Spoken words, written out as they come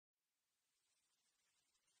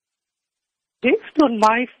on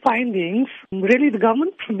my findings, really the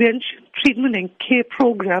government prevention, treatment and care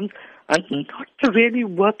programs are not really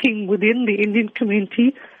working within the Indian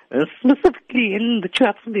community, specifically in the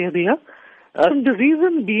Chatsworth area. The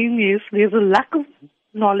reason being is there's a lack of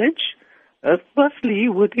knowledge, firstly,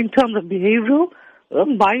 in terms of behavioral,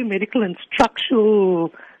 biomedical and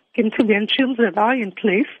structural interventions that are in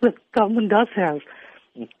place that government does have.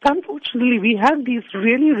 Unfortunately, we have these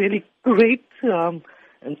really, really great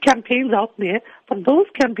campaigns out there, but those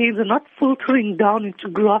campaigns are not filtering down into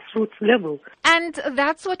grassroots level. And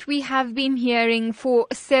that's what we have been hearing for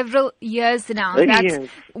several years now. Yes.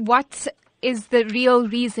 What is the real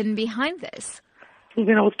reason behind this?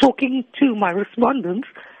 When I was talking to my respondents,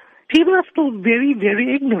 people are still very,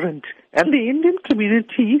 very ignorant. And the Indian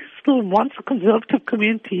community, still once a conservative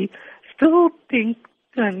community, still think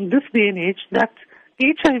in this day and age that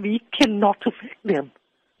HIV cannot affect them.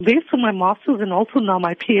 Based on my master's and also now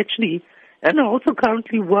my PhD, and I also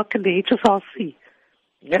currently work at the HSRC.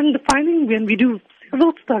 And the finding when we do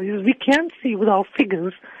several studies, we can see with our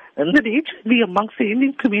figures that HIV amongst the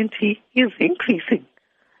Indian community is increasing.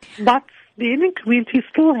 But the Indian community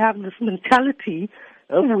still have this mentality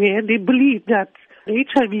where they believe that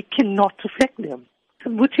HIV cannot affect them,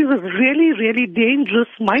 which is a really, really dangerous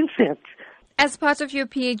mindset. As part of your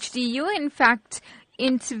PhD, you in fact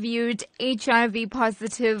interviewed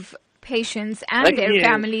HIV-positive patients and their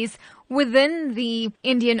families within the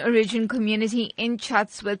Indian origin community in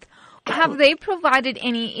Chatsworth. Have they provided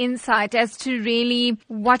any insight as to really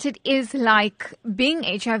what it is like being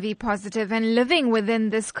HIV positive and living within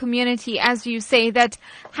this community, as you say, that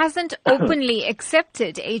hasn't openly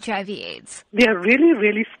accepted HIV/AIDS? They are really,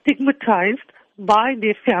 really stigmatized by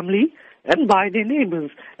their family and by their neighbors.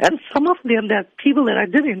 And some of them, that people that I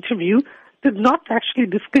did interview, did not actually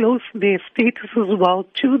disclose their status as well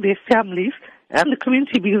to their families and the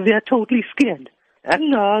community because they are totally scared.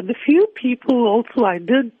 And the few people also I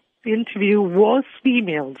did interview was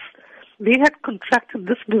females. They had contracted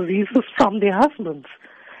this diseases from their husbands.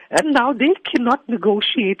 And now they cannot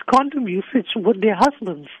negotiate condom usage with their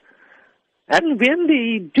husbands. And when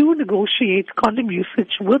they do negotiate condom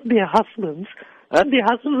usage with their husbands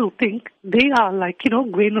will think they are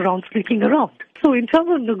going around sleeping around. So in terms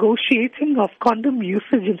of negotiating of condom usage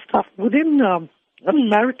and stuff within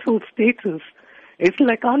marital status, it's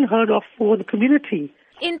like unheard of for the community.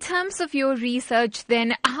 In terms of your research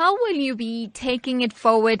then, how will you be taking it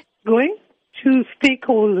forward? Going to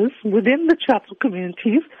stakeholders within the Chatsworth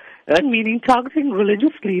communities, meaning targeting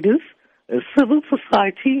religious leaders, civil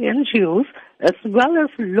society, NGOs, as well as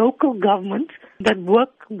local government that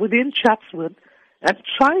work within Chatsworth, and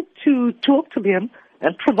try to talk to them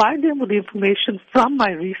and provide them with the information from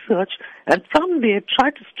my research, and from there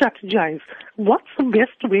try to strategize what's the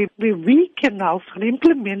best way where we can now start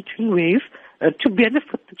implementing ways to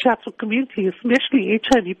benefit the Chatsworth community, especially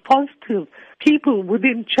HIV positive people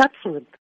within Chatsworth.